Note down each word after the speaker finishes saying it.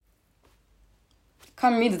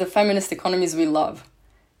Come meet the feminist economies we love.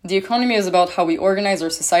 The economy is about how we organize our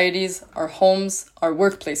societies, our homes, our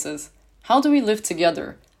workplaces. How do we live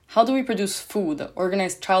together? How do we produce food,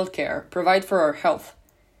 organize childcare, provide for our health?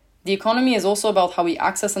 The economy is also about how we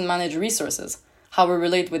access and manage resources, how we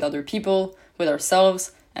relate with other people, with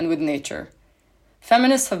ourselves, and with nature.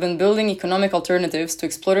 Feminists have been building economic alternatives to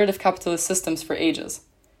exploitative capitalist systems for ages.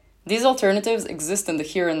 These alternatives exist in the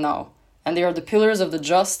here and now, and they are the pillars of the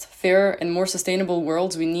just, fair, and more sustainable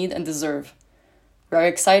worlds we need and deserve. We are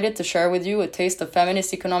excited to share with you a taste of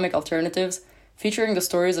feminist economic alternatives featuring the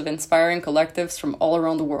stories of inspiring collectives from all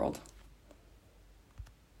around the world.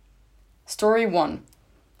 Story 1.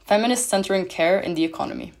 Feminists centering care in the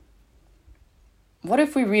economy. What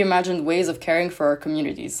if we reimagined ways of caring for our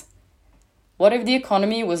communities? What if the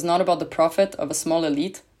economy was not about the profit of a small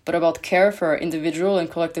elite, but about care for our individual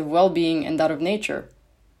and collective well-being and that of nature?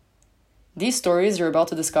 These stories you're about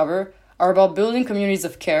to discover are about building communities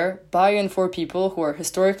of care by and for people who are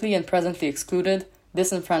historically and presently excluded,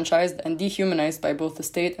 disenfranchised, and dehumanized by both the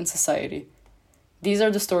state and society. These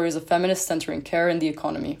are the stories of feminists centering care in the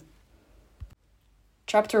economy.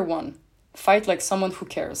 Chapter 1. Fight like someone who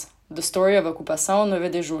cares. The story of Ocupação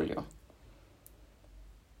 9 de Julho.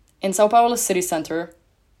 In São Paulo's city center,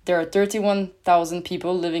 there are 31,000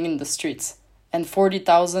 people living in the streets and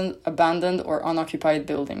 40,000 abandoned or unoccupied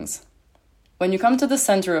buildings. When you come to the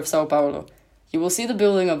center of São Paulo, you will see the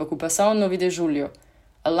building of Ocupação 9 de Julho,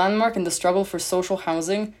 a landmark in the struggle for social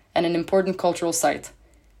housing and an important cultural site.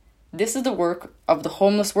 This is the work of the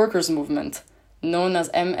homeless workers movement, known as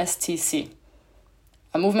MSTC,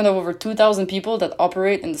 a movement of over 2,000 people that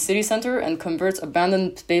operate in the city center and converts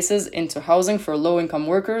abandoned spaces into housing for low-income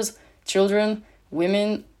workers, children,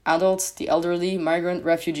 women, adults, the elderly, migrant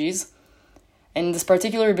refugees. And in this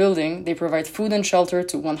particular building, they provide food and shelter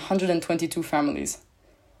to 122 families.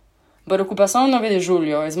 But Ocupação 9 de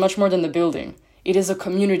Julho is much more than the building. It is a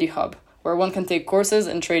community hub, where one can take courses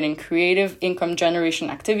and train in creative income generation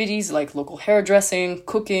activities like local hairdressing,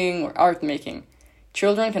 cooking, or art making.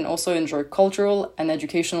 Children can also enjoy cultural and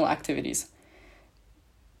educational activities.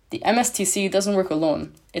 The MSTC doesn't work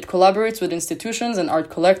alone. It collaborates with institutions and art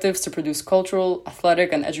collectives to produce cultural,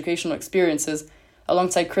 athletic, and educational experiences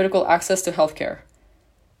alongside critical access to healthcare.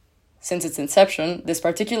 Since its inception, this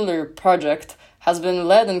particular project has been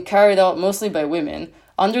led and carried out mostly by women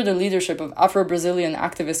under the leadership of Afro-Brazilian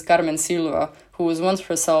activist Carmen Silva, who was once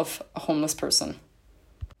herself a homeless person.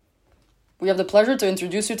 We have the pleasure to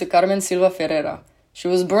introduce you to Carmen Silva Ferreira. She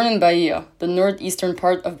was born in Bahia, the northeastern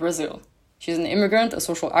part of Brazil. She is an immigrant, a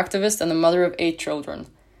social activist, and a mother of 8 children.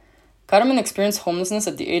 Carmen experienced homelessness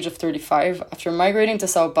at the age of 35 after migrating to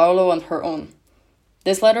Sao Paulo on her own.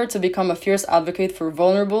 This led her to become a fierce advocate for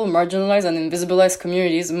vulnerable, marginalized, and invisibilized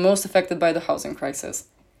communities most affected by the housing crisis.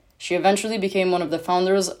 She eventually became one of the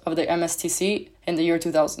founders of the MSTC in the year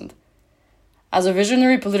 2000. As a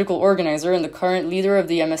visionary political organizer and the current leader of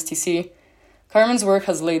the MSTC, Carmen's work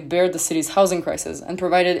has laid bare the city's housing crisis and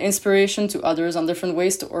provided inspiration to others on different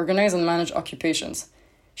ways to organize and manage occupations.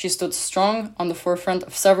 She stood strong on the forefront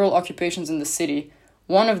of several occupations in the city,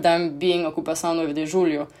 one of them being Ocupação 9 de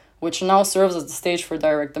Julho, which now serves as the stage for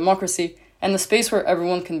direct democracy and the space where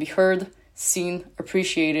everyone can be heard, seen,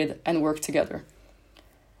 appreciated, and work together.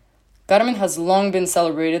 Carmen has long been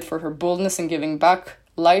celebrated for her boldness in giving back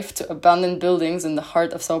life to abandoned buildings in the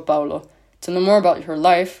heart of Sao Paulo. To know more about her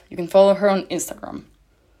life, you can follow her on Instagram.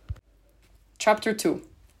 Chapter 2.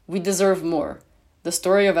 We Deserve More. The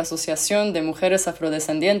story of Asociación de Mujeres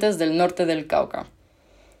Afrodescendientes del Norte del Cauca.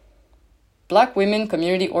 Black women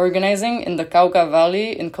community organizing in the Cauca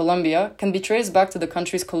Valley in Colombia can be traced back to the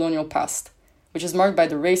country's colonial past, which is marked by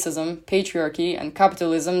the racism, patriarchy, and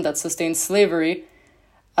capitalism that sustained slavery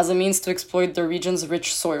as a means to exploit the region's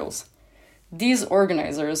rich soils. These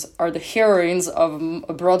organizers are the heroines of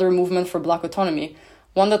a broader movement for Black autonomy,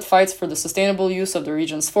 one that fights for the sustainable use of the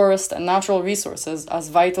region's forest and natural resources as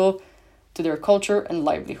vital to their culture and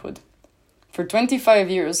livelihood. For 25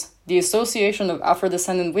 years, the Association of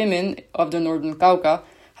Afro-Descendant Women of the Northern Cauca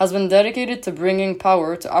has been dedicated to bringing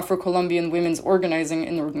power to Afro-Colombian women's organizing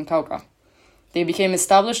in Northern Cauca. They became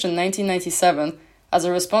established in 1997 as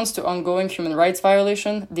a response to ongoing human rights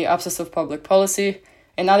violation, the absence of public policy,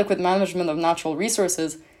 inadequate management of natural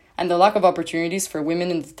resources, and the lack of opportunities for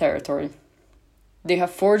women in the territory. They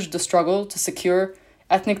have forged the struggle to secure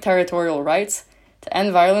ethnic territorial rights, to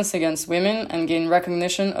end violence against women, and gain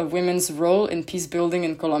recognition of women's role in peace building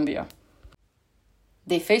in Colombia.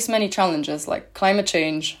 They face many challenges like climate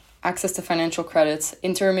change, access to financial credits,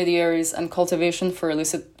 intermediaries, and cultivation for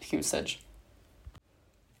illicit usage.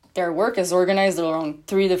 Their work is organized around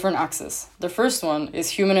 3 different axes. The first one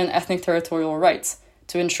is human and ethnic territorial rights,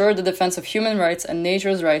 to ensure the defense of human rights and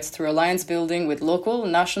nature's rights through alliance building with local,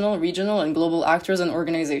 national, regional, and global actors and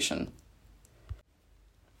organizations.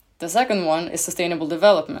 The second one is sustainable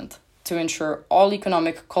development, to ensure all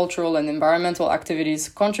economic, cultural, and environmental activities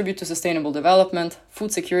contribute to sustainable development,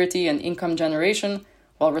 food security, and income generation,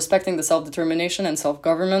 while respecting the self-determination and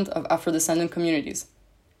self-government of Afro-descendant communities.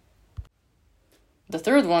 The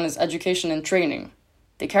third one is education and training.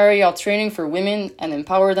 They carry out training for women and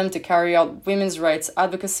empower them to carry out women's rights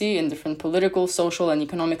advocacy in different political, social, and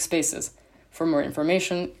economic spaces. For more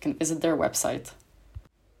information, you can visit their website.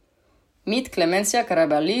 Meet Clemencia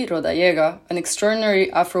Carabalí Rodallega, an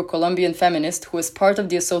extraordinary Afro-Colombian feminist who is part of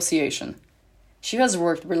the association. She has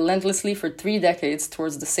worked relentlessly for 3 decades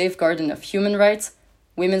towards the safeguarding of human rights,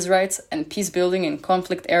 women's rights, and peace building in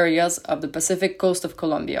conflict areas of the Pacific coast of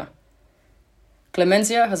Colombia.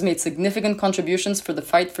 Clemencia has made significant contributions for the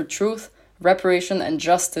fight for truth, reparation, and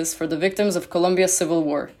justice for the victims of Colombia's civil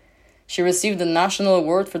war. She received the National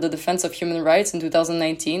Award for the Defense of Human Rights in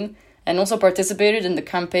 2019 and also participated in the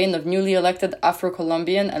campaign of newly elected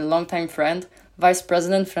Afro-Colombian and longtime friend, Vice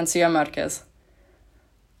President Francia Marquez.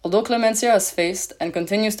 Although Clemencia has faced and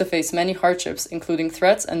continues to face many hardships, including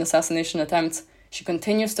threats and assassination attempts, she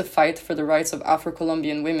continues to fight for the rights of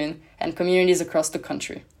Afro-Colombian women and communities across the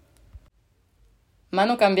country.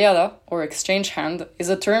 Mano cambiada, or exchange hand, is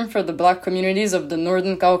a term for the black communities of the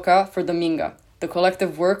Northern Cauca for the Minga, the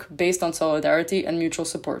collective work based on solidarity and mutual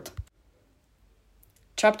support.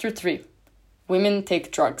 Chapter 3. Women Take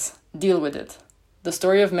Drugs. Deal with it. The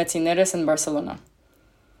story of Metineres in Barcelona.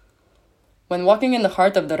 When walking in the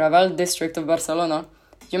heart of the Raval district of Barcelona,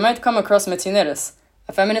 you might come across Metineres,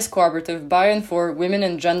 a feminist cooperative by and for women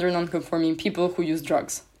and gender non-conforming people who use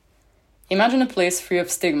drugs. Imagine a place free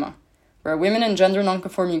of stigma, where women and gender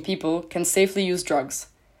non-conforming people can safely use drugs.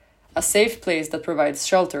 A safe place that provides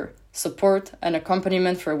shelter, support, and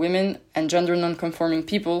accompaniment for women and gender non-conforming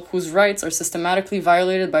people whose rights are systematically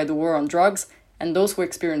violated by the war on drugs and those who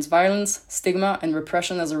experience violence, stigma, and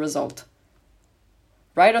repression as a result.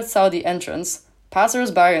 Right outside the entrance,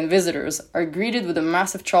 passers-by and visitors are greeted with a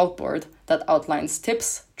massive chalkboard that outlines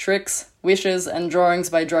tips, tricks, wishes, and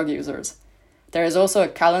drawings by drug users. There is also a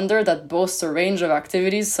calendar that boasts a range of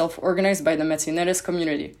activities self-organized by the Metineres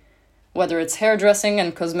community. Whether it's hairdressing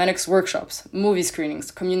and cosmetics workshops, movie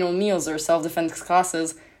screenings, communal meals, or self-defense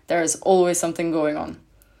classes, there is always something going on.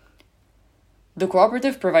 The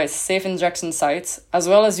cooperative provides safe injection sites, as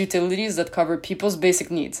well as utilities that cover people's basic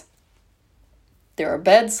needs. There are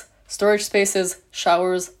beds, storage spaces,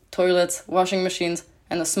 showers, toilets, washing machines,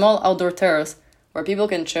 and a small outdoor terrace where people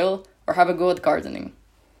can chill or have a go at gardening.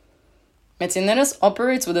 Metineres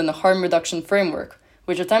operates within a harm reduction framework,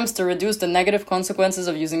 which attempts to reduce the negative consequences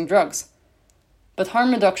of using drugs. But harm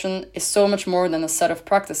reduction is so much more than a set of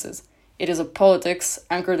practices. It is a politics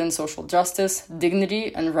anchored in social justice,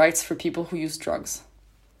 dignity, and rights for people who use drugs.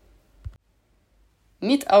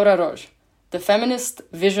 Meet Aura Roj, the feminist,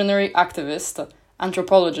 visionary activist,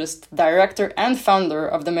 anthropologist, director, and founder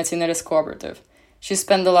of the Metineres Cooperative. She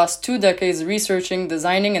spent the last 2 decades researching,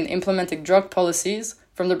 designing, and implementing drug policies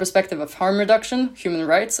from the perspective of harm reduction, human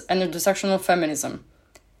rights, and intersectional feminism.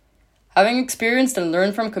 Having experienced and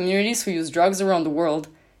learned from communities who use drugs around the world,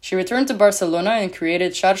 she returned to Barcelona and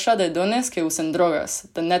created Xarxa de Dones que usen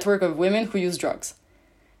drogas, the network of women who use drugs.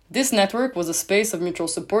 This network was a space of mutual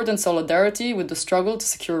support and solidarity with the struggle to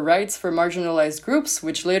secure rights for marginalized groups,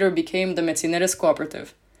 which later became the Metineres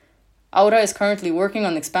Cooperative. Aura is currently working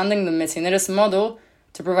on expanding the Metineres model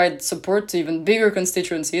to provide support to even bigger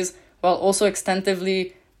constituencies, while also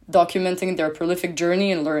extensively documenting their prolific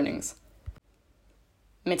journey and learnings.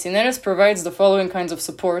 Metineres provides the following kinds of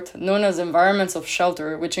support, known as environments of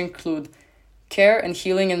shelter, which include care and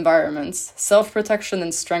healing environments, self-protection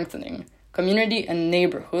and strengthening, community and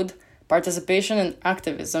neighborhood, participation and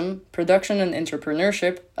activism, production and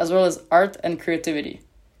entrepreneurship, as well as art and creativity.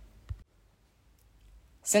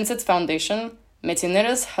 Since its foundation,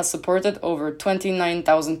 Metineres has supported over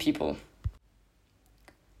 29,000 people.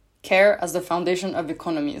 Care as the foundation of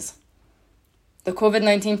economies. The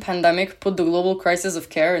COVID-19 pandemic put the global crisis of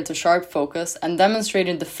care into sharp focus and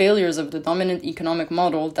demonstrated the failures of the dominant economic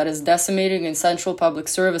model that is decimating essential public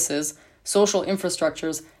services, social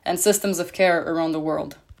infrastructures, and systems of care around the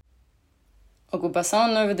world.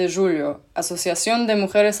 Ocupación 9 de Julio, Asociación de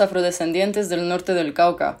Mujeres Afrodescendientes del Norte del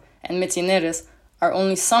Cauca, and Metineres are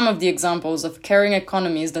only some of the examples of caring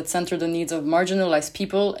economies that center the needs of marginalized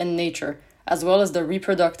people and nature, as well as the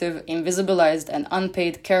reproductive, invisibilized, and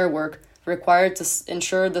unpaid care work required to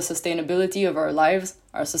ensure the sustainability of our lives,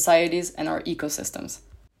 our societies, and our ecosystems.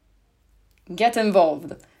 Get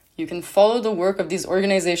involved. You can follow the work of these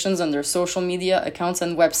organizations on their social media accounts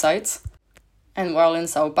and websites. And while in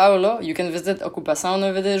Sao Paulo, you can visit Ocupação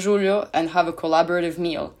 9 de Julio and have a collaborative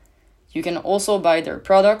meal. You can also buy their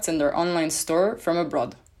products in their online store from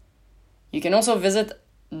abroad. You can also visit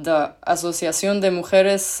the Asociación de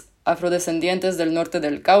Mujeres Afrodescendientes del Norte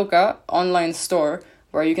del Cauca online store,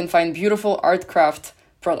 where you can find beautiful art craft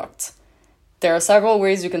products. There are several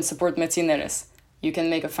ways you can support Metzineres. You can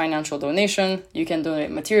make a financial donation, you can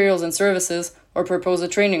donate materials and services, or propose a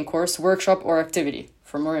training course, workshop, or activity.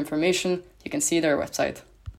 For more information, you can see their website.